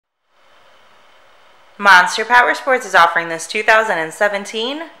Monster Powersports is offering this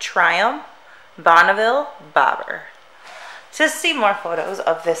 2017 Triumph Bonneville Bobber. To see more photos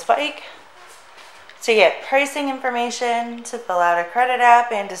of this bike, to get pricing information, to fill out a credit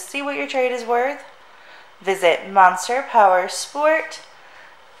app, and to see what your trade is worth, visit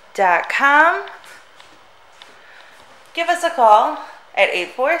monsterpowersport.com. Give us a call at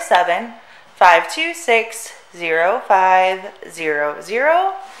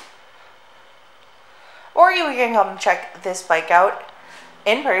 847-526-0500, or you can come check this bike out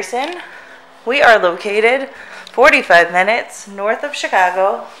in person. We are located 45 minutes north of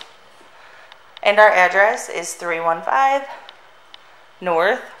Chicago, and our address is 315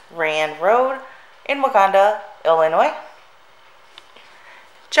 North Rand Road in Wauconda, Illinois.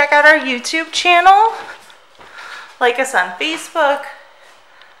 Check out our YouTube channel. Like us on Facebook.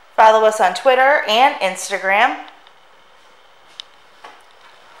 Follow us on Twitter and Instagram.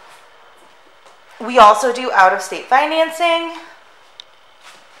 We also do out-of-state financing.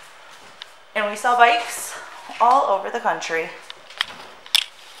 And we sell bikes all over the country.